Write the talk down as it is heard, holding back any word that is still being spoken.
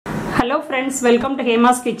Hello friends, welcome to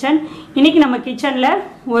Hema's Kitchen. இன்னைக்கு நம்ம கிச்சன்ல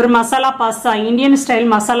ஒரு masala pasta, Indian style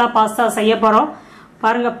masala pasta செய்ய போறோம்.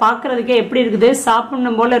 பாருங்க பார்க்கிறதுக்கே எப்படி இருக்குது,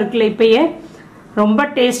 சாப்பிடணும் போல இருக்குல. இப்பயே ரொம்ப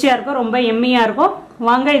டேஸ்டியா இருக்கும், ரொம்ப எம்மியா இருக்கும்.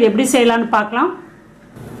 வாங்க இது எப்படி செய்யலாம்னு பார்க்கலாம்.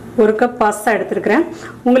 ஒரு கப் பாஸ்தா எடுத்துக்கிறேன்.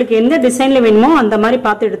 உங்களுக்கு எந்த டிசைன்ல வேணுமோ அந்த மாதிரி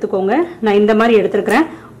பார்த்து எடுத்துக்கோங்க. நான் இந்த மாதிரி எடுத்துக்கிறேன்.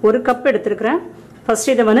 ஒரு கப் எடுத்துக்கிறேன்.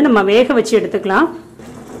 ஃபர்ஸ்ட் இதை வந்து நம்ம வேக வச்சு எடுத்துக்கலாம்.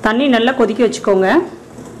 தண்ணி நல்லா கொதிக்க வச்சுக்கோங்க.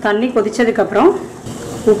 தண்ணி கொதிச்சதுக்கு அப்புறம்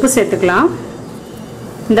உப்பு சேர்த்துக்கலாம்.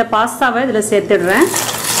 இந்த பாஸ்தாவை இதில் சேர்த்துடுறேன்.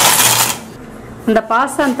 இந்த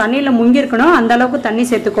பாஸ்தா தண்ணியில் முங்கி இருக்கணும், அந்த அளவுக்கு தண்ணி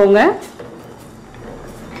சேர்த்துக்கோங்க.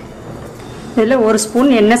 இதில் ஒரு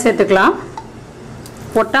ஸ்பூன் எண்ணெய் சேர்த்துக்கலாம்.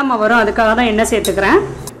 ஒட்டாமல் வரும், அதுக்காக தான் எண்ணெய் சேர்த்துக்கிறேன்.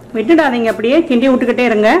 விட்டுடாதீங்க, அப்படியே கிண்டி விட்டுக்கிட்டே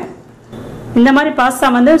இருங்க. இந்த மாதிரி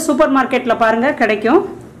பாஸ்தா வந்து சூப்பர் மார்க்கெட்டில் பாருங்கள் கிடைக்கும்.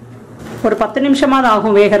 ஒரு 10 நிமிஷமாவது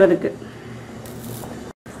ஆகும் வேகிறதுக்கு.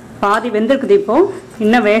 பாதி வெந்திருக்குது, இப்போ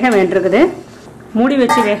இன்னும் வேக வேண்டியிருக்குது. மூடி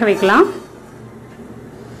வச்சு வேக வைக்கலாம்.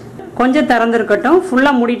 கொஞ்சம் திறந்துருக்கட்டும்.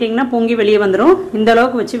 ஃபுல்லாக மூடிட்டிங்கன்னா பொங்கி வெளியே வந்துடும். இந்த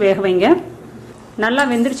அளவுக்கு வச்சு வேக வைங்க. நல்லா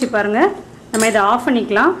வெந்துருச்சு பாருங்கள். நம்ம இதை ஆஃப்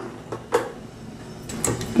பண்ணிக்கலாம்.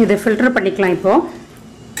 இதை ஃபில்டர் பண்ணிக்கலாம். இப்போது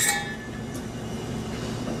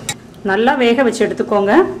நல்லா வேக வச்சு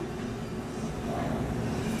எடுத்துக்கோங்க.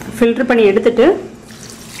 ஃபில்டர் பண்ணி எடுத்துட்டு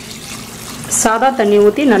சாதா தண்ணி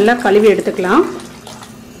ஊற்றி நல்லா கழுவி எடுத்துக்கலாம்.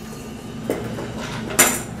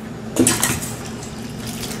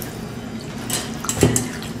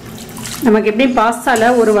 நமக்கு எப்படி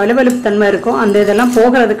பாஸ்தாவில் ஒரு வலுவலுப்பு தன்மை இருக்கும், அந்த இதெல்லாம்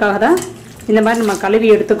போகிறதுக்காக தான் இந்த மாதிரி நம்ம கழுவி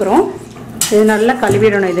எடுத்துக்கிறோம். இது நல்லா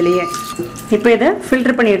கழுவிடணும் இதுலேயே. இப்போ இதை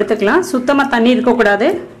ஃபில்டர் பண்ணி எடுத்துக்கலாம். சுத்தமாக தண்ணி இருக்கக்கூடாது.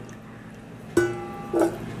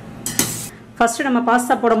 ஃபஸ்ட்டு நம்ம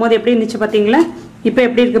பாஸ்தா போடும் போது எப்படி இருந்துச்சு பார்த்தீங்களா? இப்போ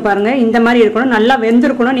எப்படி இருக்குது பாருங்கள். இந்த மாதிரி இருக்கணும், நல்லா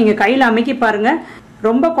வெந்திருக்கணும். நீங்கள் கையில் அமைக்கி பாருங்கள்.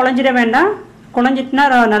 ரொம்ப குழஞ்சிட வேண்டாம். குழஞ்சிட்டுனா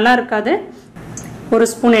நல்லா இருக்காது. ஒரு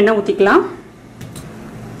ஸ்பூன் எண்ணெய் ஊற்றிக்கலாம்.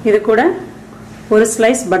 இது கூட ஒரு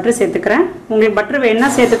ஸ்லைஸ் பட்டர் சேர்த்துக்கிறேன். உங்களுக்கு பட்டர் வேணா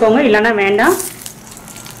சேர்த்துக்கோங்க, இல்லைன்னா வேண்டாம்.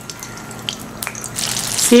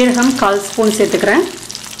 சீரகம் 1/4 ஸ்பூன் சேர்த்துக்கிறேன்.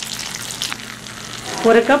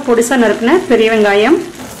 ஒரு கப் பொடிசா நறுக்கின பெரிய வெங்காயம்.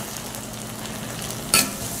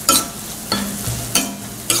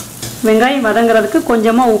 வெங்காயம் வதங்குறதுக்கு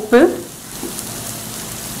கொஞ்சமாக உப்பு.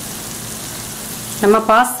 நம்ம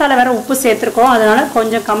பாஸ்தாவில் வேற உப்பு சேர்த்துருக்கோம், அதனால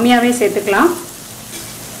கொஞ்சம் கம்மியாகவே சேர்த்துக்கலாம்.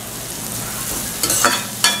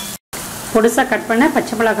 பொடிசா கட் பண்ண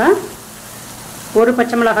பச்சை மிளகாய், ஒரு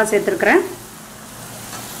பச்சை மிளகாய் சேர்த்துருக்கிறேன்.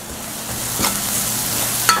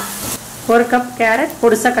 ஒரு கப் கேரட்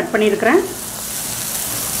பொடிசா கட் பண்ணியிருக்கிறேன்.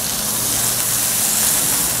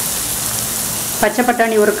 பச்சை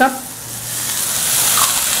பட்டாணி ஒரு கப்.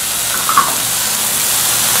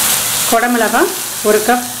 குடமிளகாய் ஒரு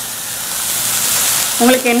கப்.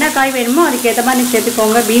 உங்களுக்கு என்ன காய் வேணுமோ அதுக்கு ஏற்ற மாதிரி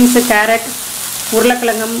சேர்த்துக்கோங்க. பீன்ஸு, கேரட்,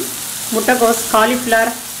 உருளைக்கிழங்கு, முட்டைக்கோஸ்,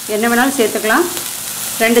 காலிஃப்ளவர் என்ன வேணாலும் சேர்த்துக்கலாம்.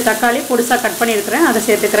 2 தக்காளி பொடிசா கட் பண்ணியிருக்கிறேன், அதை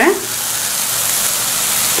சேர்த்துக்கிறேன்.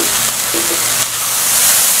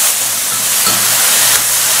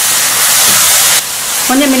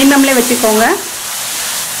 கொஞ்சம் மினிமம்லேயே வச்சுக்கோங்க.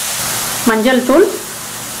 மஞ்சள் தூள்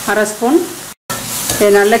 1/2 ஸ்பூன்.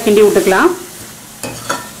 இதை நல்லா கிண்டி விட்டுக்கலாம்.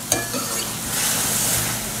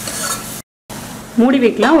 மூடி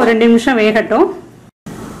வைக்கலாம். ஒரு 2 நிமிஷம் வேகட்டும்.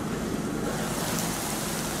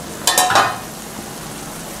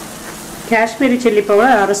 காஷ்மீரி சில்லி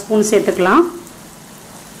பவுடர் 1/2 ஸ்பூன் சேர்த்துக்கலாம்.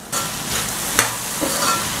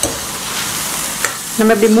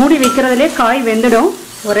 நம்ம இப்படி மூடி வைக்கிறதுலே காய் வெந்துடும்.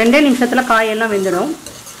 ஒரு 2 நிமிஷத்தில் காயெல்லாம் வெந்துடும்.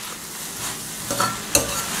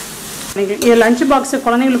 இது லஞ்ச் பாக்ஸு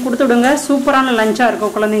குழந்தைங்களுக்கு கொடுத்து விடுங்க. சூப்பரான லஞ்சாக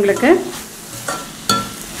இருக்கும் குழந்தைங்களுக்கு.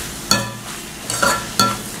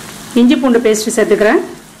 இஞ்சி பூண்டு பேஸ்ட் சேர்த்துக்கிறேன்.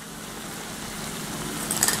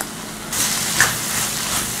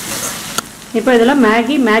 இப்போ இதில்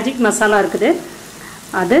மேகி மேஜிக் மசாலா இருக்குது,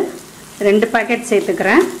 அது 2 பேக்கெட்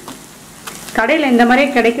சேர்த்துக்கிறேன். கடையில் இந்த மாதிரியே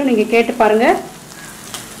கிடைக்கும், நீங்கள் கேட்டு பாருங்கள்.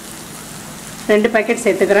 2 பேக்கெட்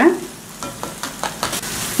சேர்த்துக்கிறேன்.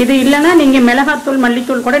 இது இல்லைன்னா நீங்கள் மிளகாத்தூள்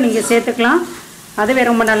மல்லித்தூள் கூட நீங்கள் சேர்த்துக்கலாம், அதுவே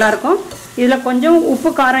ரொம்ப நல்லாயிருக்கும். இதில் கொஞ்சம்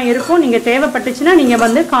உப்பு காரம் இருக்கும், நீங்கள் தேவைப்பட்டுச்சுன்னா நீங்கள்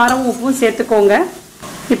வந்து காரம் உப்பும் சேர்த்துக்கோங்க.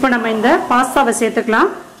 இப்போ நம்ம இந்த பாஸ்தாவை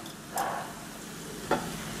சேர்த்துக்கலாம்.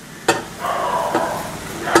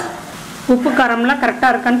 உப்பு காரம்லாம்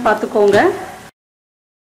கரெக்டாக இருக்கான்னு பார்த்துக்கோங்க.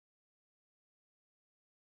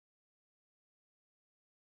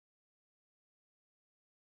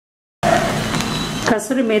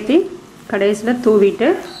 கசூரி மேத்தி கடைசியில் தூவிட்டு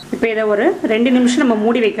இப்போ இதை ஒரு 2 நிமிஷம் நம்ம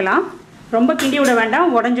மூடி வைக்கலாம். ரொம்ப கிண்டி விட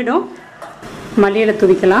வேண்டாம், உடஞ்சிடும். மல்லியில்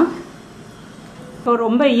தூவிக்கலாம். இப்போ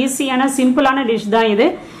ரொம்ப ஈஸியான சிம்பிளான டிஷ் தான் இது.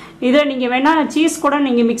 இதை நீங்கள் வேணால் சீஸ் கூட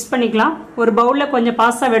நீங்கள் மிக்ஸ் பண்ணிக்கலாம். ஒரு பவுலில் கொஞ்சம்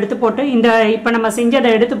பாஸ்தாவை எடுத்து போட்டு இந்த இப்போ நம்ம செஞ்சதை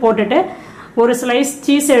எடுத்து போட்டுட்டு ஒரு ஸ்லைஸ்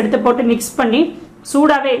சீஸ் எடுத்து போட்டு மிக்ஸ் பண்ணி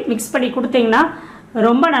சூடாகவே மிக்ஸ் பண்ணி கொடுத்தீங்கன்னா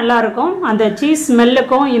ரொம்ப நல்லா இருக்கும். அந்த சீஸ்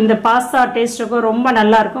ஸ்மெல்லுக்கும் இந்த பாஸ்தா டேஸ்ட்டுக்கும் ரொம்ப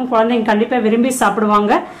நல்லா இருக்கும். குழந்தைங்க கண்டிப்பாக விரும்பி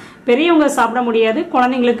சாப்பிடுவாங்க. பெரியவங்க சாப்பிட முடியாது,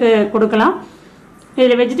 குழந்தைங்களுக்கு கொடுக்கலாம்.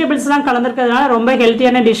 இதில் வெஜிடபிள்ஸ்லாம் கலந்துருக்கிறதுனால ரொம்ப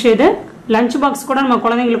ஹெல்த்தியான டிஷ் இது. லஞ்ச் பாக்ஸ் கூட நம்ம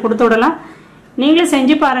குழந்தைங்களுக்கு கொடுத்து விடலாம். நீங்களும்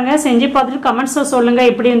செஞ்சு பாருங்கள். செஞ்சு பார்த்துட்டு கமெண்ட்ஸில் சொல்லுங்கள்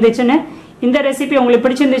எப்படி இருந்துச்சுன்னு. இந்த ரெசிபி உங்களுக்கு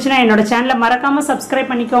பிடிச்சிருந்துச்சுன்னா என்னோட சேனலை மறக்காமல்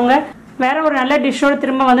சப்ஸ்கிரைப் பண்ணிக்கோங்க. வேற ஒரு நல்ல டிஷ்ஷோடு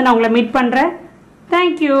திரும்ப வந்து நான் உங்களை மீட் பண்ணுறேன்.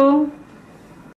 தேங்க்யூ.